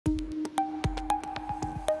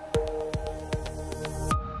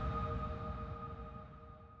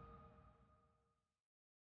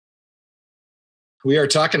We are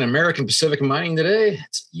talking American Pacific Mining today.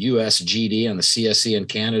 It's USGD on the CSE in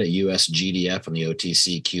Canada, USGDF on the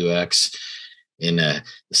OTCQX in the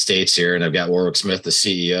States here. And I've got Warwick Smith, the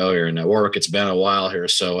CEO here. And Warwick, it's been a while here.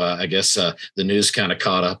 So I guess the news kind of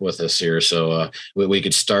caught up with us here. So we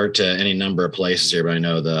could start any number of places here, but I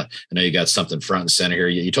know you got something front and center here.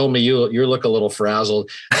 You told me you look a little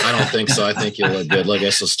frazzled. I don't think so. I think you look good. I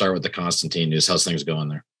guess let's start with the Constantine news. How's things going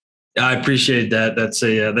there? I appreciate that.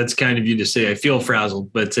 That's kind of you to say. I feel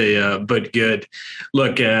frazzled, but good.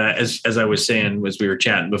 Look, as I was saying, as we were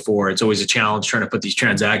chatting before, it's always a challenge trying to put these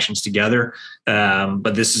transactions together.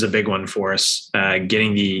 But this is a big one for us.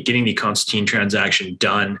 Getting the Constantine transaction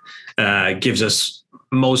done gives us,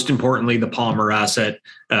 most importantly, the Palmer asset,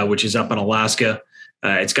 which is up in Alaska.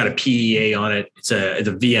 It's got a PEA on it. It's a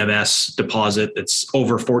VMS deposit that's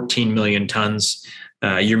over 14 million tons.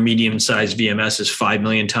 Your medium-sized VMS is 5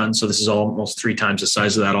 million tons. So this is almost 3 times the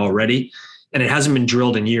size of that already. And it hasn't been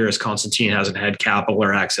drilled in years. Constantine hasn't had capital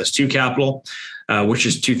or access to capital, which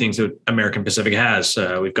is 2 things that American Pacific has.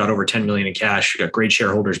 We've got over 10 million in cash. We've got great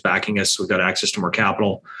shareholders backing us. We've got access to more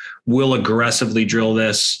capital. We'll aggressively drill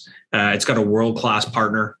this. It's got a world-class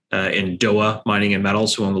partner in Dowa Mining and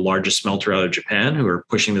Metals, who own the largest smelter out of Japan, who are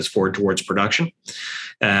pushing this forward towards production.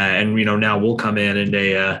 And now we'll come in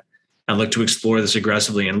and look to explore this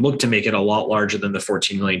aggressively and look to make it a lot larger than the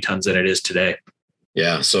 14 million tons that it is today.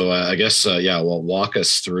 Yeah. So I guess, well, walk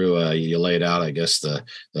us through, you laid out, I guess,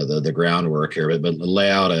 the groundwork here, but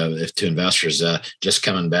lay out if to investors just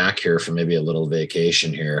coming back here from maybe a little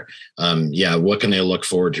vacation here. What can they look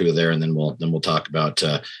forward to there? And then we'll talk about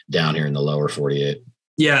down here in the lower 48.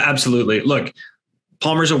 Yeah, absolutely. Look,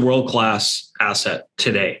 Palmer's a world-class asset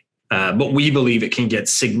today. But we believe it can get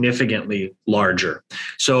significantly larger.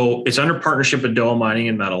 So it's under partnership with Dowa Mining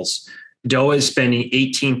and Metals. Dowa is spending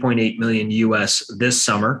 $18.8 million US this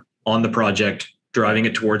summer on the project, driving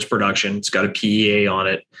it towards production. It's got a PEA on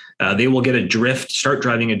it. They will start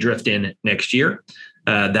driving a drift in next year.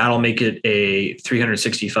 That'll make it a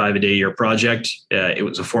 365 a day year project. It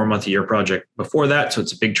was a 4-month-a-year project before that. So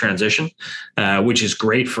it's a big transition, which is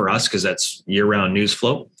great for us because that's year-round news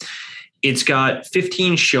flow. It's got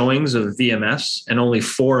 15 showings of VMS, and only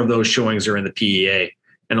 4 of those showings are in the PEA,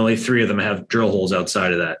 and only 3 of them have drill holes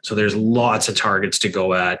outside of that. So there's lots of targets to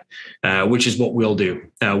go at, which is what we'll do.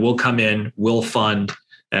 We'll come in, we'll fund,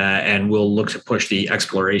 and we'll look to push the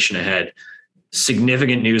exploration ahead.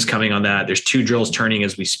 Significant news coming on that. There's 2 drills turning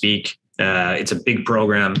as we speak. It's a big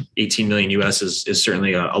program. 18 million US is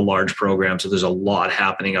certainly a large program. So there's a lot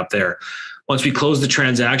happening up there. Once we close the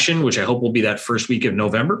transaction, which I hope will be that first week of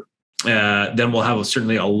November, then we'll have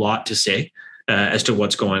certainly a lot to say as to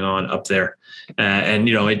what's going on up there. And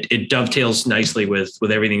it dovetails nicely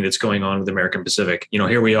with everything that's going on with American Pacific.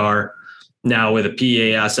 Here we are now with a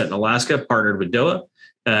PEA asset in Alaska, partnered with Dowa.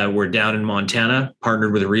 We're down in Montana,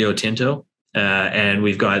 partnered with Rio Tinto. And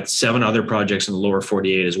we've got 7 other projects in the lower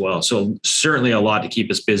 48 as well. So certainly a lot to keep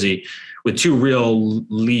us busy with 2 real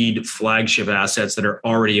lead flagship assets that are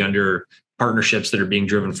already under partnerships that are being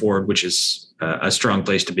driven forward, which is a strong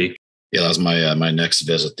place to be. Yeah, that was my next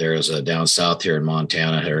visit there is down south here in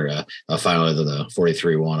Montana here, finally the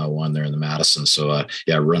 43-101 there in the Madison. So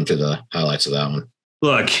run through the highlights of that one.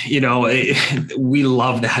 Look, we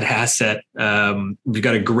love that asset. We've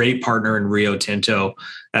got a great partner in Rio Tinto.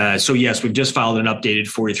 So yes, we've just filed an updated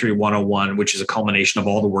 43-101, which is a culmination of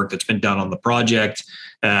all the work that's been done on the project.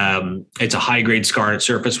 It's a high-grade skarn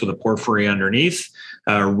surface with a porphyry underneath.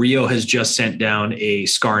 Rio has just sent down a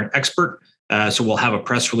skarn expert. So we'll have a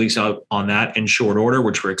press release out on that in short order,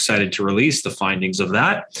 which we're excited to release the findings of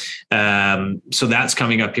that. So that's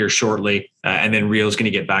coming up here shortly. And then Rio's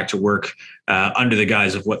going to get back to work under the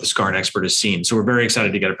guise of what the skarn expert has seen. So we're very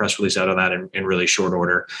excited to get a press release out on that in really short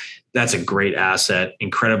order. That's a great asset,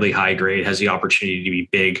 incredibly high grade, has the opportunity to be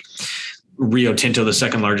big. Rio Tinto, the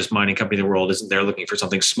second largest mining company in the world, isn't there looking for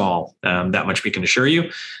something small. That much we can assure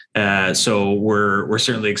you. So we're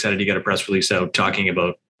certainly excited to get a press release out talking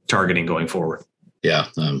about targeting going forward. Yeah,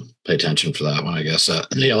 pay attention for that one, I guess.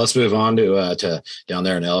 Let's move on to down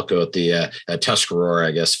there in Elko at the Tuscarora,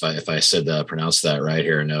 I guess, if I said pronounced that right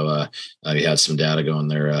here. No, you had some data going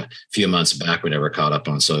there a few months back we never caught up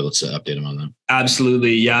on, so let's update them on that.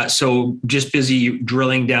 Absolutely, yeah. So just busy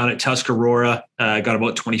drilling down at Tuscarora. Got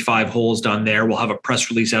about 25 holes done there. We'll have a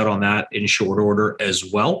press release out on that in short order as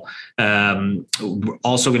well. We're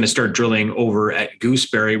also going to start drilling over at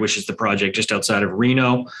Gooseberry, which is the project just outside of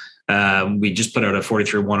Reno. We just put out a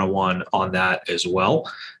 43-101 on that as well.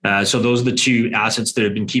 So those are the 2 assets that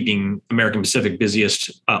have been keeping American Pacific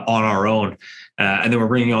busiest on our own. And then we're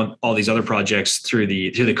bringing on all these other projects through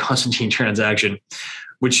the Constantine transaction.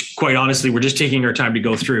 which quite honestly, we're just taking our time to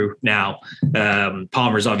go through now.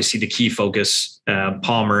 Palmer is obviously the key focus.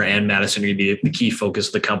 Palmer and Madison are going to be the key focus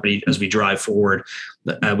of the company as we drive forward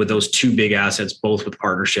with those two big assets, both with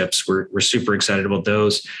partnerships. We're super excited about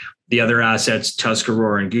those. The other assets,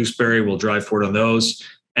 Tuscarora and Gooseberry, we'll drive forward on those.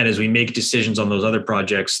 And as we make decisions on those other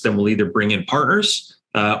projects, then we'll either bring in partners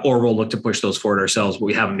or we'll look to push those forward ourselves, but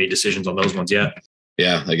we haven't made decisions on those ones yet.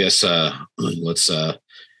 Yeah, I guess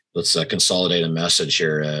let's consolidate a message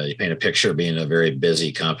here. You paint a picture of being a very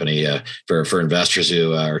busy company for investors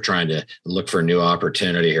who are trying to look for a new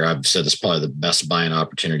opportunity here. I've said this is probably the best buying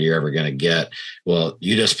opportunity you're ever going to get. Well,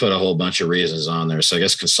 you just put a whole bunch of reasons on there. So I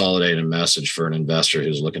guess consolidate a message for an investor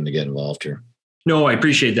who's looking to get involved here. No, I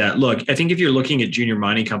appreciate that. Look, I think if you're looking at junior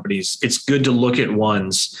mining companies, it's good to look at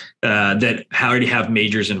ones that already have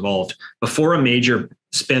majors involved. Before a major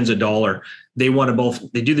spends $1, they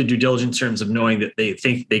do the due diligence in terms of knowing that they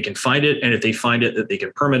think they can find it. And if they find it, that they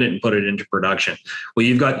can permit it and put it into production. Well,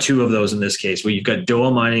 you've got two of those in this case. Well, you've got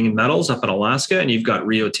Dowa Mining and Metals up in Alaska, and you've got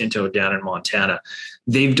Rio Tinto down in Montana.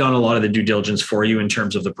 They've done a lot of the due diligence for you in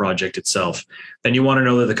terms of the project itself. Then you want to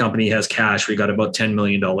know that the company has cash. We got about $10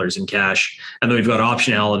 million in cash. And then we've got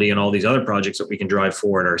optionality and all these other projects that we can drive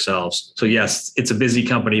forward ourselves. So yes, it's a busy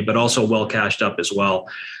company, but also well cashed up as well.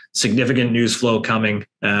 Significant news flow coming,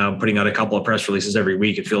 putting out a couple of press releases every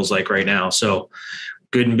week, it feels like right now. So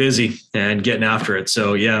good and busy and getting after it.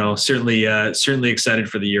 So certainly excited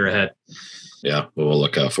for the year ahead. Yeah, we'll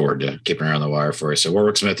look forward to keeping her on the wire for you. So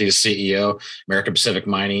Warwick Smith, he's CEO, American Pacific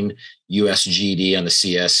Mining, USGD on the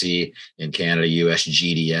CSE in Canada,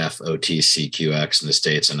 USGDF, OTCQX in the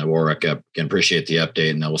States. And Warwick, again, appreciate the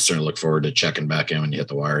update, and we'll certainly look forward to checking back in when you hit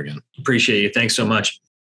the wire again. Appreciate you. Thanks so much.